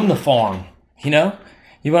 Own the farm.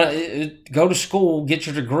 You want to go to school, get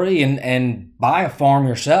your degree, and buy a farm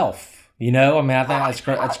yourself. I think that's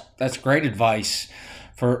great. That's great advice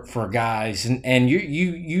for guys. And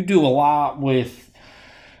you do a lot with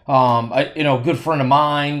a good friend of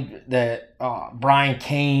mine that Brian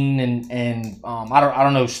Kane, and I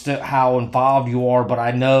don't know how involved you are, but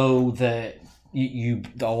I know that you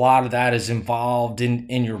a lot of that is involved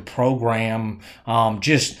in your program.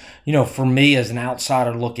 Just for me as an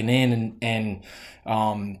outsider looking in, and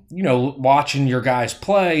watching your guys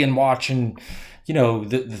play and watching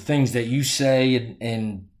the things that you say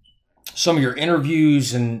and some of your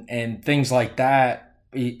interviews and things like that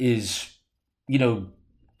is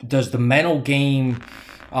does the mental game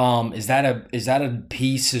is that a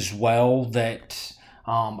piece as well that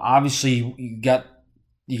obviously you got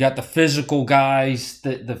the physical guys,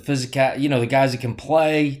 the physical, the guys that can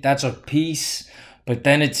play, that's a piece, but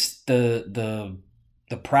then it's the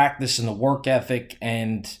practice and the work ethic,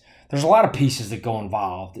 and there's a lot of pieces that go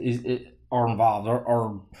involved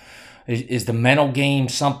or is the mental game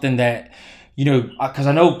something that because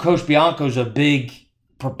I know Coach Bianco's a big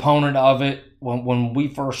proponent of it. When we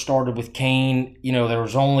first started with Kane, it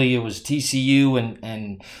was TCU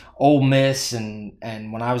and Ole Miss, and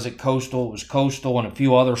when I was at Coastal, it was Coastal and a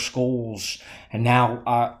few other schools, and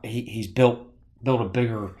now he's built a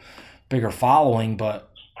bigger following.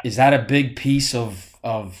 But is that a big piece of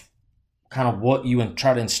kind of what you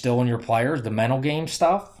try to instill in your players, the mental game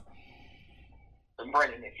stuff? And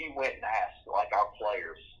Brendan, if you went and asked like our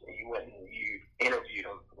players, you went and you interviewed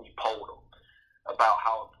them, you polled them about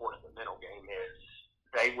how important the mental game is,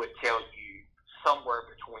 they would tell you somewhere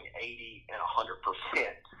between 80 and 100%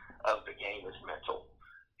 of the game is mental.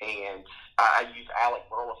 And I use Alec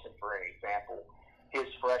Burleson for an example. His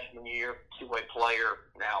freshman year, two-way player.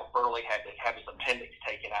 Now, Burley had to have his appendix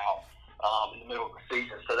taken out in the middle of the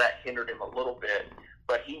season, so that hindered him a little bit.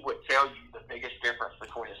 But he would tell you the biggest difference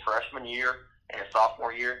between his freshman year and his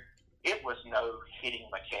sophomore year, it was no hitting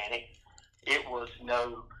mechanic. It was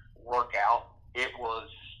no workout. It was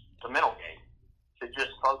the mental game, to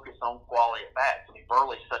just focus on quality at bats. I mean,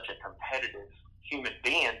 Burley's such a competitive human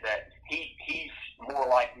being that he's more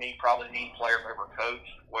like me, probably any player I've ever coached,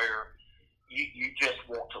 where you just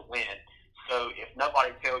want to win. So if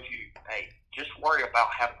nobody tells you, hey, just worry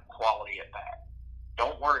about having quality at bat.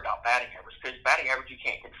 Don't worry about batting average, because batting average you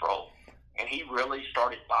can't control. And he really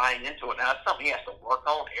started buying into it. Now, it's something he has to work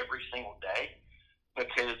on every single day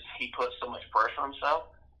because he puts so much pressure on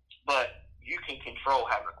himself. But you can control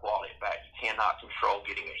having a quality at bat. You cannot control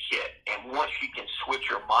getting a hit. And once you can switch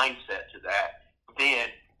your mindset to that, then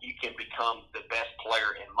you can become the best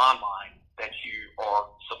player, in my mind, that you are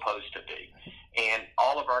supposed to be. And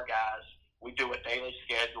all of our guys, we do a daily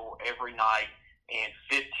schedule every night, and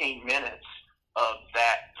 15 minutes of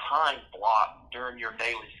that time block during your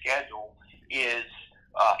daily schedule is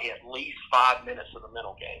at least 5 minutes of the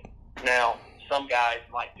mental game. Now, some guys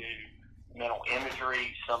might do mental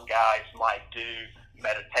imagery, some guys might do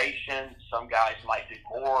meditation, some guys might do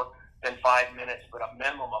more than 5 minutes, but a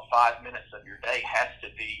minimum of 5 minutes of your day has to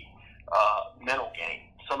be mental game.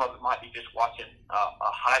 Some of it might be just watching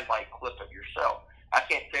a highlight clip of yourself. I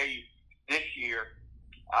can't tell you, this year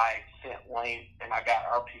I sent Lane, and I got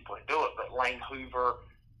our people to do it, but Lane Hoover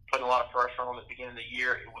putting a lot of pressure on him at the beginning of the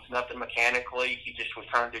year. It was nothing mechanically. He just was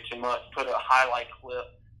trying to do too much. Put a highlight clip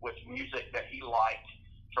with music that he liked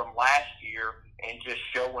from last year and just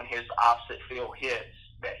showing his opposite field hits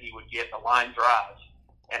that he would get the line drives.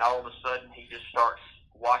 And all of a sudden he just starts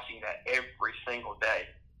watching that every single day,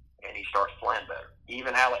 and he starts playing better.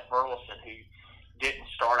 Even Alec Burleson, who didn't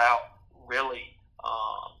start out really,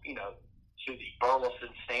 to the Burleson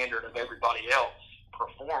standard of everybody else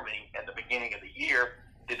performing at the beginning of the year,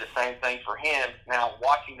 did the same thing for him. Now,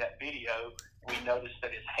 watching that video, we noticed that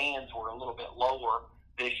his hands were a little bit lower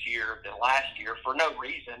this year than last year for no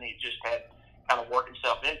reason. He just had kind of worked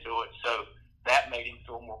himself into it. So that made him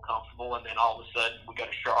feel more comfortable. And then all of a sudden we go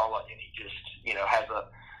to Charlotte and he just, has a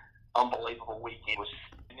unbelievable weekend.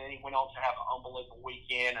 And then he went on to have an unbelievable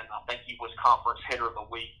weekend, and I think he was conference hitter of the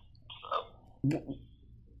week. So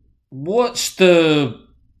what's the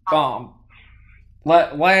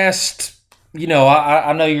last,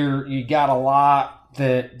 I know you got a lot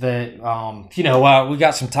that we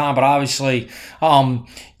got some time, but obviously,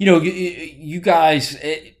 you guys,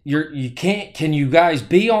 can you guys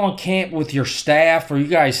be on camp with your staff? Or are you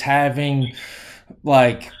guys having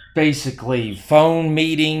basically phone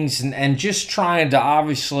meetings and just trying to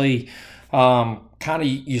obviously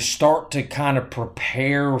you start to kind of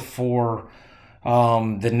prepare for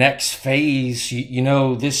the next phase?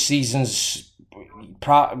 This season's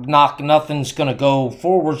nothing's going to go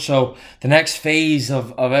forward. So the next phase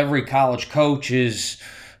of every college coach is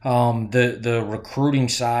the recruiting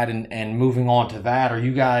side and moving on to that. Are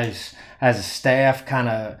you guys as a staff kind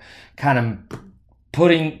of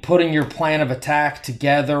putting your plan of attack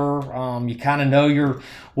together. You kind of know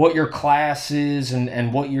what your class is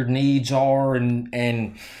and what your needs are,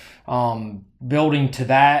 and building to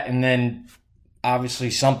that, and then obviously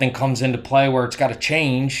something comes into play where it's got to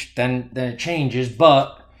change, then it changes,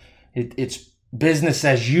 but it's business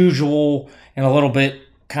as usual in a little bit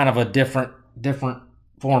kind of a different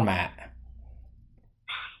format.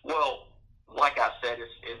 Well, like I said, it's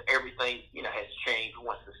everything has changed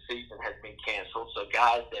once the season has been canceled. So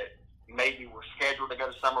guys that maybe were scheduled to go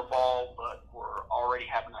to summer ball but were already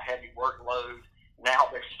having a heavy workload, now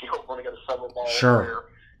they're still going to go to summer ball. Sure. Where,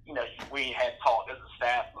 we had talked as a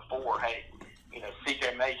staff before, hey,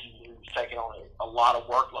 C.J. Mason, who's taking on a lot of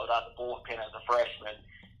workload out of the bullpen as a freshman,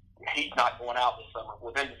 he's not going out this summer.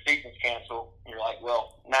 Well, then the season's canceled. You're like,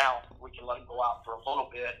 well, now we can let him go out for a little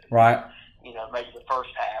bit. Right. Maybe the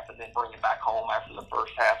first half, and then bring him back home after the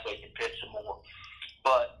first half so he can pitch some more.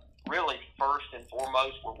 But really, first and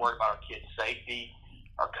foremost, we're worried about our kids' safety,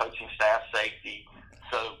 our coaching staff safety.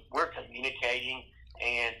 So we're communicating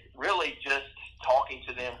and really just talking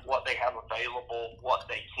to them what they have available, what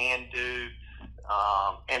they can do,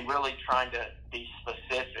 and really trying to be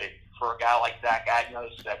specific. For a guy like Zach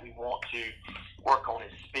Agnos, that we want to work on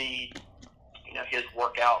his speed. His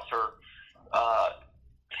workouts are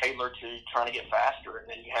tailored to trying to get faster, and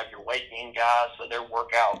then you have your weight gain guys, so their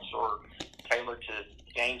workouts are tailored to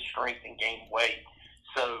gain strength and gain weight.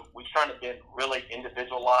 So we're trying to be really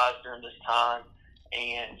individualized during this time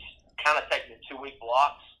and kind of take the 2-week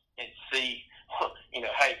blocks and see,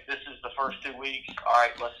 hey, this is the first 2 weeks. All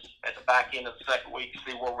right, let's, at the back end of the second week,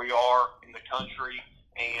 see where we are in the country,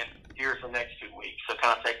 and here's the next 2 weeks. So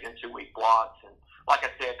kind of take them 2-week blocks. And like I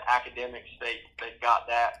said, academics, they've got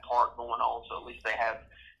that part going on, so at least they have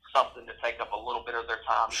something to take up a little bit of their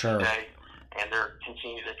time each day, and they're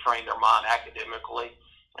continuing to train their mind academically.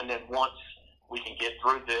 And then once we can get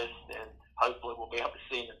through this, then hopefully we'll be able to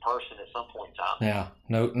see them in person at some point in time. Yeah,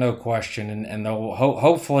 no question. And they'll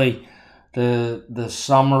hopefully the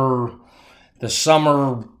summer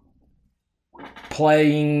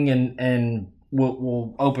playing and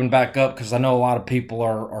will open back up, because I know a lot of people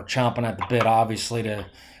are chomping at the bit, obviously, to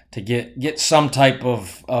get some type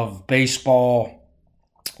of baseball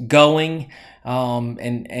going. And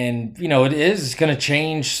it is going to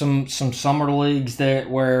change some summer leagues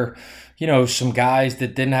where some guys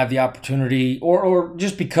that didn't have the opportunity, or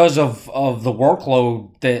just because of the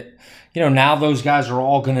workload, that now those guys are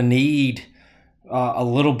all going to need a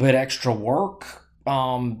little bit extra work,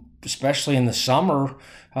 especially in the summer,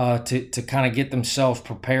 to kind of get themselves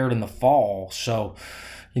prepared in the fall. So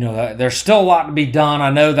there's still a lot to be done. I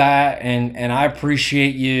know that, and I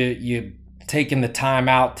appreciate you taking the time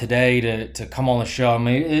out today to come on the show. I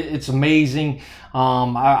mean, it's amazing.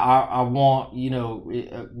 I want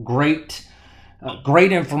great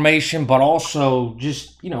information, but also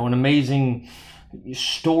just an amazing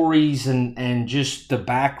stories and just the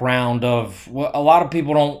background of what a lot of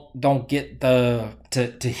people don't get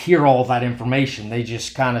to hear all that information. They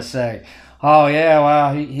just kind of say, oh yeah,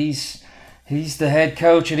 well he's the head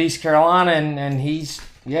coach at East Carolina, and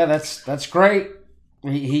that's great.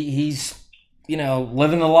 He's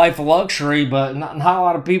living the life of luxury, but not a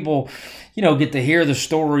lot of people, get to hear the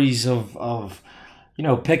stories of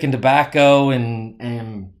picking tobacco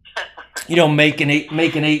and making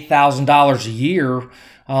 $8,000 a year.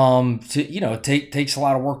 It takes a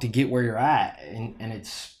lot of work to get where you're at, and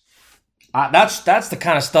that's the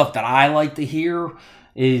kind of stuff that I like to hear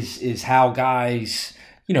is how guys,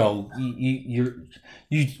 you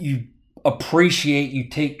appreciate, you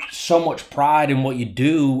take so much pride in what you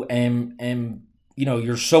do, and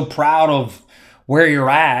you're so proud of where you're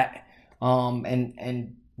at,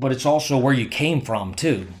 but it's also where you came from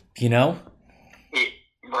too, Brendan,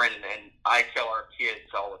 and I tell our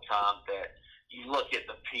kids all the time that you look at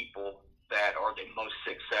the people that are the most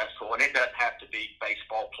successful, and it doesn't have to be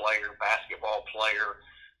baseball player, basketball player,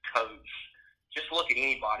 coach. Just look at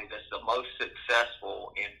anybody that's the most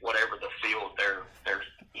successful in whatever the field they're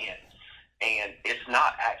in. And it's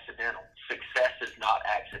not accidental. Success is not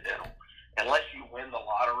accidental. Unless you win the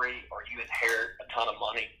lottery or you inherit a ton of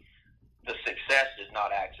money, the success is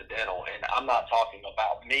not accidental. And I'm not talking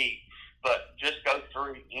about me, but just go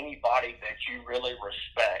through anybody that you really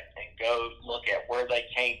respect and go look at where they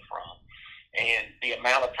came from and the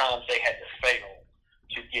amount of times they had to fail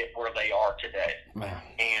to get where they are today. Man.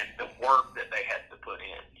 And the work that they had to put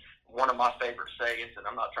in. One of my favorite sayings, and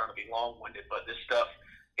I'm not trying to be long-winded, but this stuff,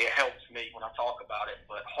 it helps me when I talk about it,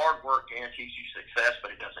 but hard work guarantees you success,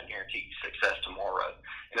 but it doesn't guarantee you success tomorrow.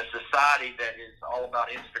 In a society that is all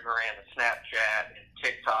about Instagram and Snapchat and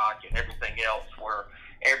TikTok and everything else, where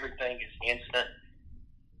everything is instant,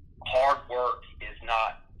 hard work is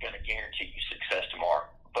not going to guarantee you success tomorrow,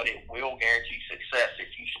 but it will guarantee success if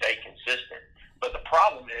you stay consistent. But the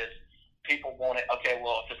problem is people want it, okay,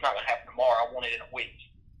 well, if it's not going to happen tomorrow, I want it in a week.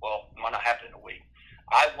 Well, it might not happen in a week.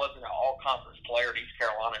 I wasn't an all-conference player at East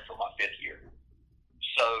Carolina until my 5th year.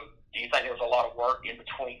 So do you think there was a lot of work in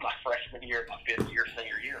between my freshman year and my 5th year,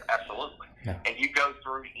 senior year? Absolutely. Yeah. And you go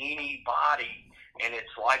through anybody, and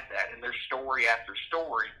it's like that, and there's story after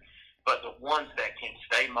story. But the ones that can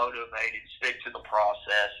stay motivated, stick to the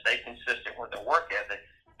process, stay consistent with their work ethic,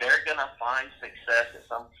 they're going to find success at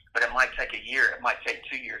but it might take a year, it might take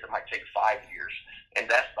 2 years, it might take 5 years. And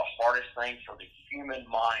that's the hardest thing for the human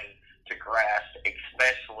mind to grasp,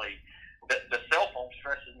 especially the cell phone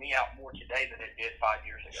stresses me out more today than it did 5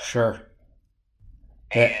 years ago. Sure.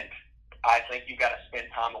 And I think you got to spend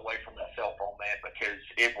time away from that cell phone, man, because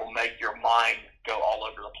it will make your mind go all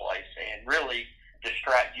over the place and really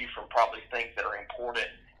distract you from probably things that are important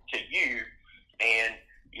to you. And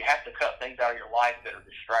you have to cut things out of your life that are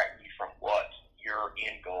distracting you from what your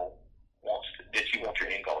end goal that you want your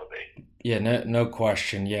end goal to be. Yeah, no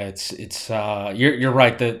question. Yeah, it's you're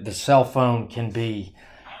right. The cell phone can be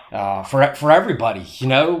for everybody. You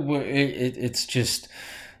know, it's just,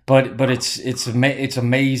 but it's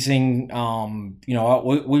amazing. You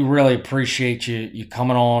know, we really appreciate you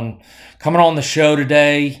coming on the show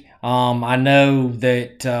today. I know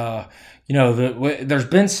that you know there's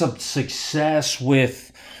been some success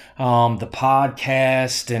with the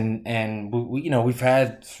podcast, and we, you know, we've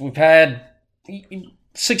had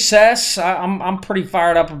success. I'm pretty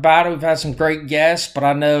fired up about it. We've had some great guests, but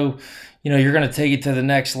I know, you know, you're going to take it to the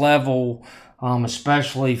next level,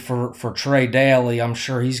 especially for Trey Daly. I'm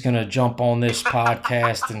sure he's going to jump on this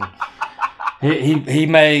podcast, and he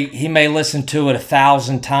may listen to it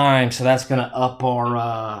 1,000 times. So that's going to up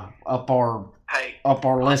our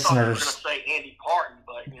listeners. I was going to say Andy Parton,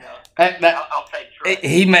 but you know, I'll take Trey.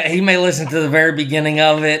 He may listen to the very beginning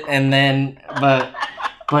of it, and then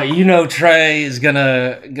but you know, Trey is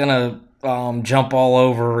gonna jump all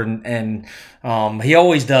over, and he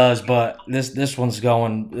always does, but this one's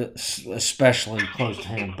going especially close to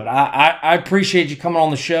him. But I appreciate you coming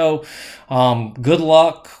on the show. Good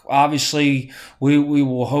luck. Obviously, we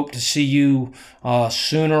will hope to see you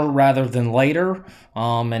sooner rather than later.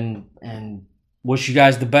 And wish you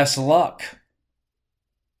guys the best of luck.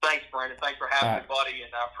 Thanks, Brandon. Thanks for having me, buddy,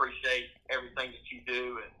 and I appreciate everything that you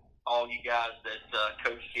do and all you guys that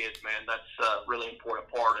coach kids, man. That's a really important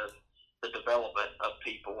part of the development of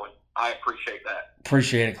people, and I appreciate that.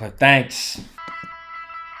 Appreciate it, Cliff. Thanks.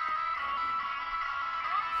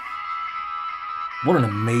 What an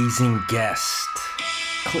amazing guest.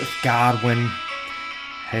 Cliff Godwin,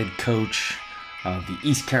 head coach of the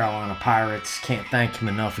East Carolina Pirates. Can't thank him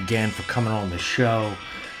enough again for coming on the show.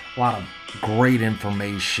 A lot of great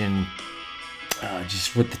information.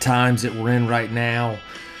 Just with the times that we're in right now,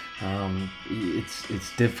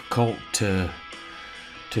 it's difficult to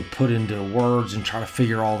put into words and try to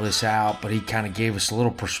figure all this out. But he kind of gave us a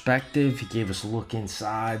little perspective. He gave us a look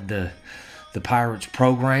inside the Pirates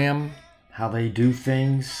program, how they do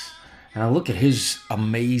things, and I look at his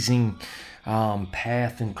amazing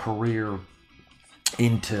path and career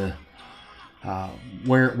into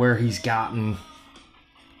where he's gotten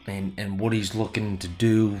and what he's looking to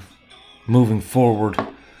do moving forward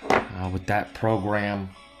with that program.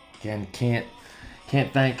 Again, can't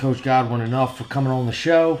thank Coach Godwin enough for coming on the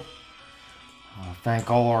show. Thank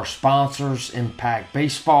all our sponsors: Impact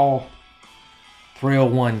Baseball,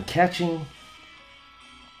 301 Catching,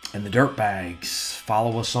 and the Dirtbags.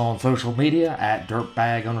 Follow us on social media at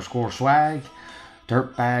dirtbag_swag,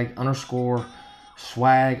 dirtbag_swag_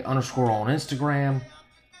 on Instagram,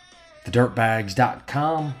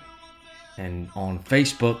 thedirtbags.com, and on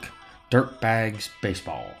Facebook, Dirtbags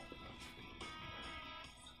Baseball.